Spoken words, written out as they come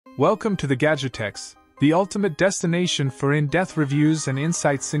Welcome to the Gadgetex, the ultimate destination for in-depth reviews and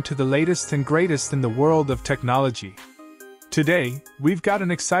insights into the latest and greatest in the world of technology. Today, we've got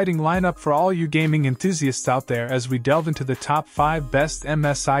an exciting lineup for all you gaming enthusiasts out there as we delve into the top 5 best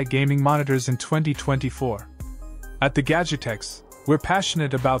MSI gaming monitors in 2024. At the Gadgetex, we're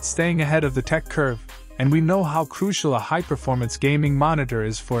passionate about staying ahead of the tech curve, and we know how crucial a high-performance gaming monitor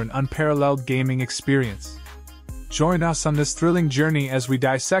is for an unparalleled gaming experience. Join us on this thrilling journey as we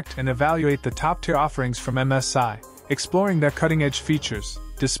dissect and evaluate the top-tier offerings from MSI, exploring their cutting-edge features,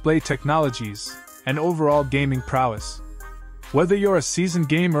 display technologies, and overall gaming prowess. Whether you're a seasoned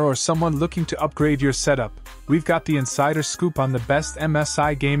gamer or someone looking to upgrade your setup, we've got the insider scoop on the best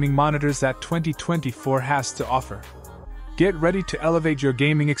MSI gaming monitors that 2024 has to offer. Get ready to elevate your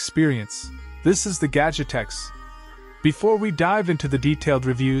gaming experience. This is the Gadgetex. Before we dive into the detailed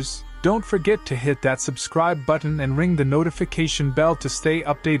reviews, don't forget to hit that subscribe button and ring the notification bell to stay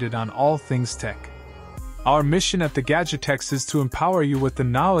updated on all things tech. Our mission at the Gadgetex is to empower you with the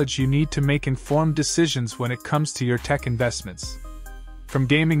knowledge you need to make informed decisions when it comes to your tech investments. From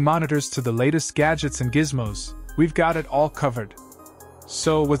gaming monitors to the latest gadgets and gizmos, we've got it all covered.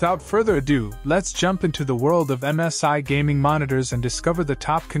 So without further ado, let's jump into the world of MSI gaming monitors and discover the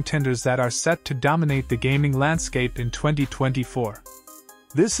top contenders that are set to dominate the gaming landscape in 2024.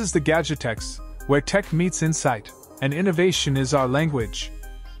 This is the Gadgetex, where tech meets insight, and innovation is our language.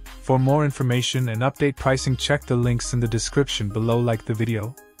 For more information and update pricing, check the links in the description below, like the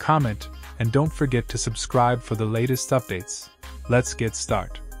video, comment, and don't forget to subscribe for the latest updates. Let's get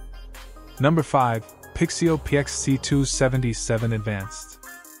started. Number 5. Pixio PX-C277 Advanced.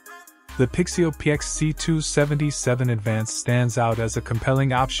 The Pixio PX-C277 Advanced stands out as a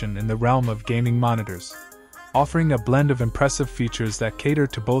compelling option in the realm of gaming monitors, offering a blend of impressive features that cater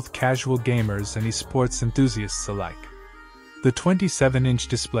to both casual gamers and esports enthusiasts alike. The 27-inch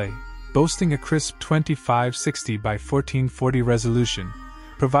display, boasting a crisp 2560 by 1440 resolution,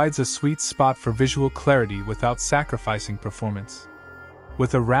 provides a sweet spot for visual clarity without sacrificing performance.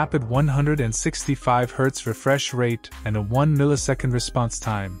 With a rapid 165 Hz refresh rate and a 1 millisecond response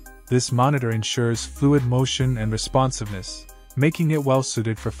time, this monitor ensures fluid motion and responsiveness, making it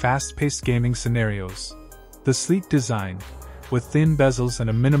well-suited for fast-paced gaming scenarios. The sleek design, with thin bezels and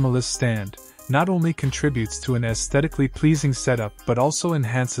a minimalist stand, not only contributes to an aesthetically pleasing setup but also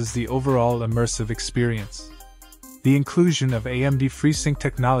enhances the overall immersive experience. The inclusion of AMD FreeSync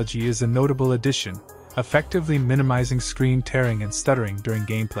technology is a notable addition, effectively minimizing screen tearing and stuttering during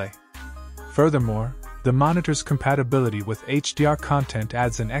gameplay. Furthermore, the monitor's compatibility with HDR content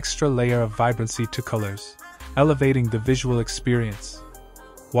adds an extra layer of vibrancy to colors, elevating the visual experience.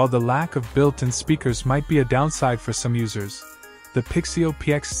 While the lack of built-in speakers might be a downside for some users, the Pixio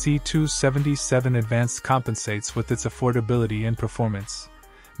PX-C277 Advanced compensates with its affordability and performance,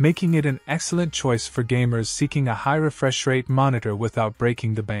 making it an excellent choice for gamers seeking a high refresh rate monitor without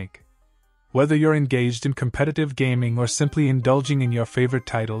breaking the bank. Whether you're engaged in competitive gaming or simply indulging in your favorite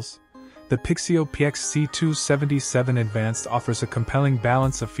titles, the Pixio PX-C277 Advanced offers a compelling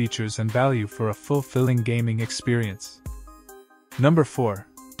balance of features and value for a fulfilling gaming experience. Number 4.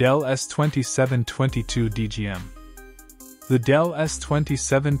 Dell S2722 DGM. The Dell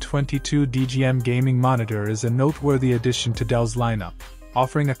S2722 DGM gaming monitor is a noteworthy addition to Dell's lineup,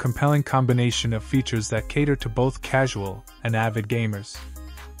 offering a compelling combination of features that cater to both casual and avid gamers.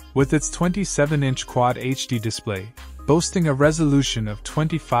 With its 27-inch Quad HD display, boasting a resolution of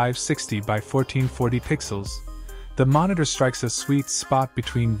 2560 by 1440 pixels, the monitor strikes a sweet spot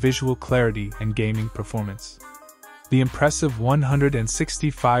between visual clarity and gaming performance. The impressive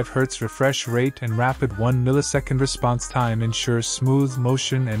 165 Hz refresh rate and rapid 1 millisecond response time ensures smooth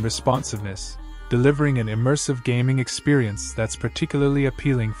motion and responsiveness, delivering an immersive gaming experience that's particularly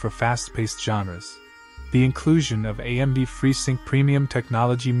appealing for fast-paced genres. The inclusion of AMD FreeSync premium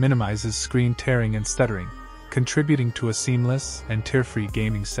technology minimizes screen tearing and stuttering, contributing to a seamless and tear-free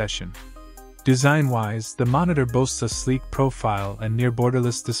gaming session. Design-wise, the monitor boasts a sleek profile and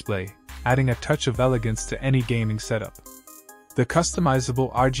near-borderless display, adding a touch of elegance to any gaming setup. The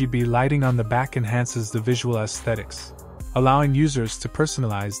customizable RGB lighting on the back enhances the visual aesthetics, allowing users to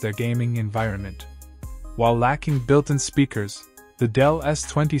personalize their gaming environment. While lacking built-in speakers, the Dell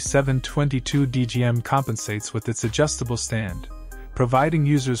S2722 DGM compensates with its adjustable stand, providing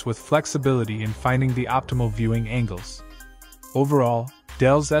users with flexibility in finding the optimal viewing angles. Overall,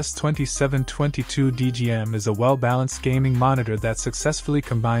 Dell's S2722 DGM is a well-balanced gaming monitor that successfully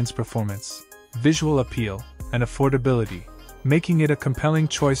combines performance, visual appeal, and affordability, making it a compelling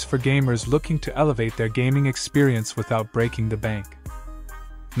choice for gamers looking to elevate their gaming experience without breaking the bank.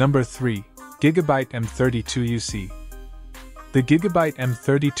 Number 3. Gigabyte M32 UC. The Gigabyte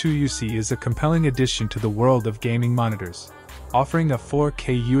M32UC is a compelling addition to the world of gaming monitors, offering a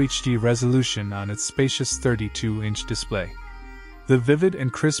 4K UHD resolution on its spacious 32-inch display. The vivid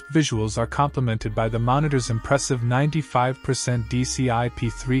and crisp visuals are complemented by the monitor's impressive 95%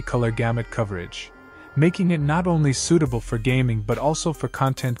 DCI-P3 color gamut coverage, making it not only suitable for gaming but also for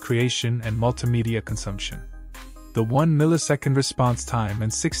content creation and multimedia consumption. The 1 millisecond response time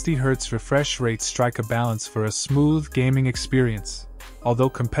and 60 Hz refresh rate strike a balance for a smooth gaming experience, although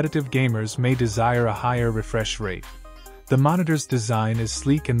competitive gamers may desire a higher refresh rate. The monitor's design is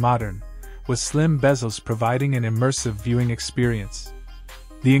sleek and modern, with slim bezels providing an immersive viewing experience.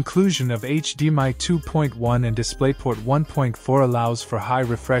 The inclusion of HDMI 2.1 and DisplayPort 1.4 allows for high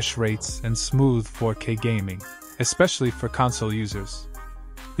refresh rates and smooth 4K gaming, especially for console users.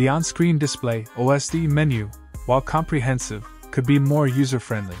 The on-screen display OSD menu, while comprehensive, could be more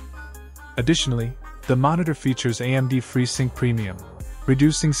user-friendly. Additionally, the monitor features AMD FreeSync Premium,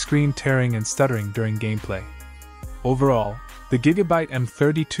 reducing screen tearing and stuttering during gameplay. Overall, the Gigabyte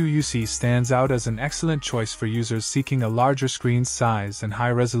M32UC stands out as an excellent choice for users seeking a larger screen size and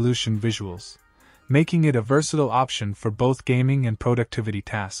high-resolution visuals, making it a versatile option for both gaming and productivity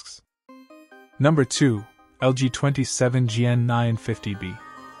tasks. Number 2. LG 27GN950B.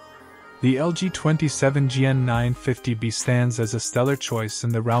 The LG 27GN950B stands as a stellar choice in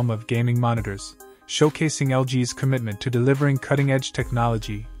the realm of gaming monitors, showcasing LG's commitment to delivering cutting-edge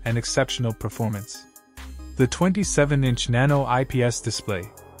technology and exceptional performance. The 27-inch Nano IPS display,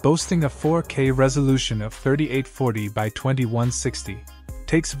 boasting a 4K resolution of 3840 by 2160,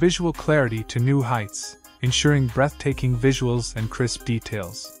 takes visual clarity to new heights, ensuring breathtaking visuals and crisp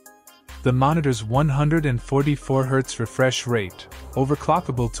details. The monitor's 144 Hz refresh rate,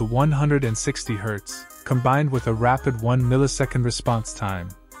 overclockable to 160 Hz, combined with a rapid 1 millisecond response time,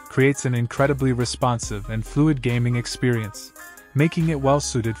 creates an incredibly responsive and fluid gaming experience, making it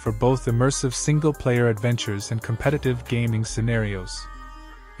well-suited for both immersive single-player adventures and competitive gaming scenarios.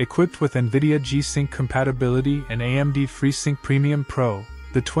 Equipped with NVIDIA G-Sync compatibility and AMD FreeSync Premium Pro,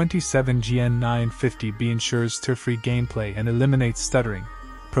 the 27GN950B ensures tear-free gameplay and eliminates stuttering,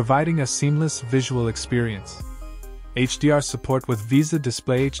 providing a seamless visual experience. HDR support with VISA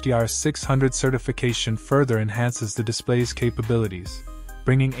Display HDR 600 certification further enhances the display's capabilities,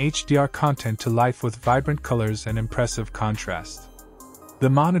 bringing HDR content to life with vibrant colors and impressive contrast. The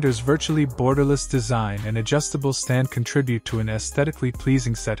monitor's virtually borderless design and adjustable stand contribute to an aesthetically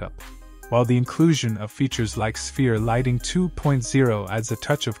pleasing setup, while the inclusion of features like Sphere Lighting 2.0 adds a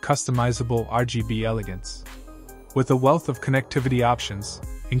touch of customizable RGB elegance. With a wealth of connectivity options,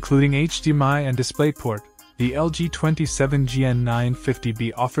 including HDMI and DisplayPort, the LG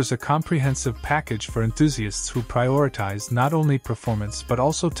 27GN950B offers a comprehensive package for enthusiasts who prioritize not only performance but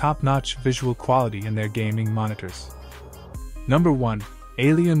also top-notch visual quality in their gaming monitors. Number 1.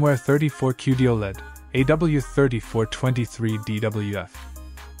 Alienware 34QD OLED, AW3423DWF.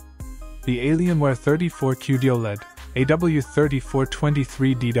 The Alienware 34QD OLED,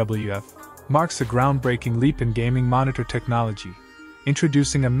 AW3423DWF, marks a groundbreaking leap in gaming monitor technology,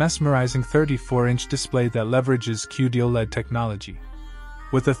 introducing a mesmerizing 34-inch display that leverages QD OLED technology.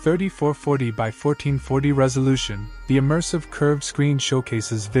 With a 3440 by 1440 resolution, the immersive curved screen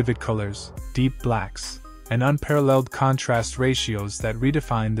showcases vivid colors, deep blacks, and unparalleled contrast ratios that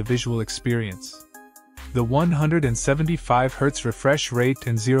redefine the visual experience. The 175 Hz refresh rate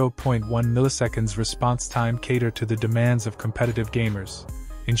and 0.1 milliseconds response time cater to the demands of competitive gamers,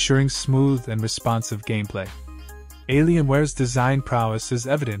 ensuring smooth and responsive gameplay. Alienware's design prowess is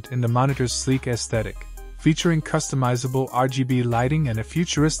evident in the monitor's sleek aesthetic, featuring customizable RGB lighting and a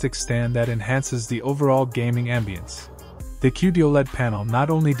futuristic stand that enhances the overall gaming ambience. The QD OLED panel not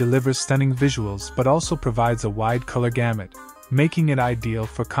only delivers stunning visuals but also provides a wide color gamut, making it ideal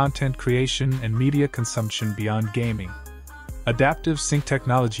for content creation and media consumption beyond gaming. Adaptive sync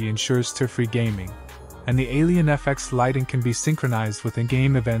technology ensures tear-free gaming, and the Alien FX lighting can be synchronized with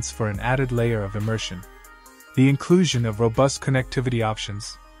in-game events for an added layer of immersion. The inclusion of robust connectivity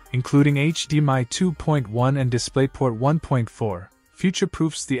options, including HDMI 2.1 and DisplayPort 1.4,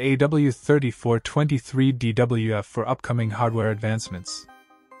 future-proofs the AW3423DWF for upcoming hardware advancements.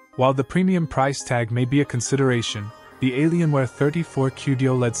 While the premium price tag may be a consideration, the Alienware 34QD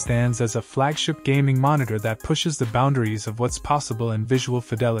OLED stands as a flagship gaming monitor that pushes the boundaries of what's possible in visual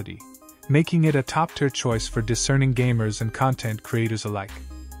fidelity, making it a top-tier choice for discerning gamers and content creators alike.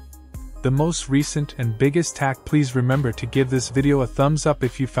 the most recent and biggest tech. Please remember to give this video a thumbs up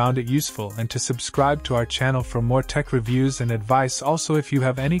if you found it useful and to subscribe to our channel for more tech reviews and advice. Also, if you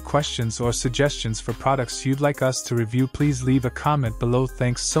have any questions or suggestions for products you'd like us to review, please leave a comment below.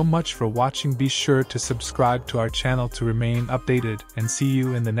 Thanks so much for watching. Be sure to subscribe to our channel to remain updated, and see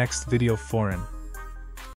you in the next video. Foreign.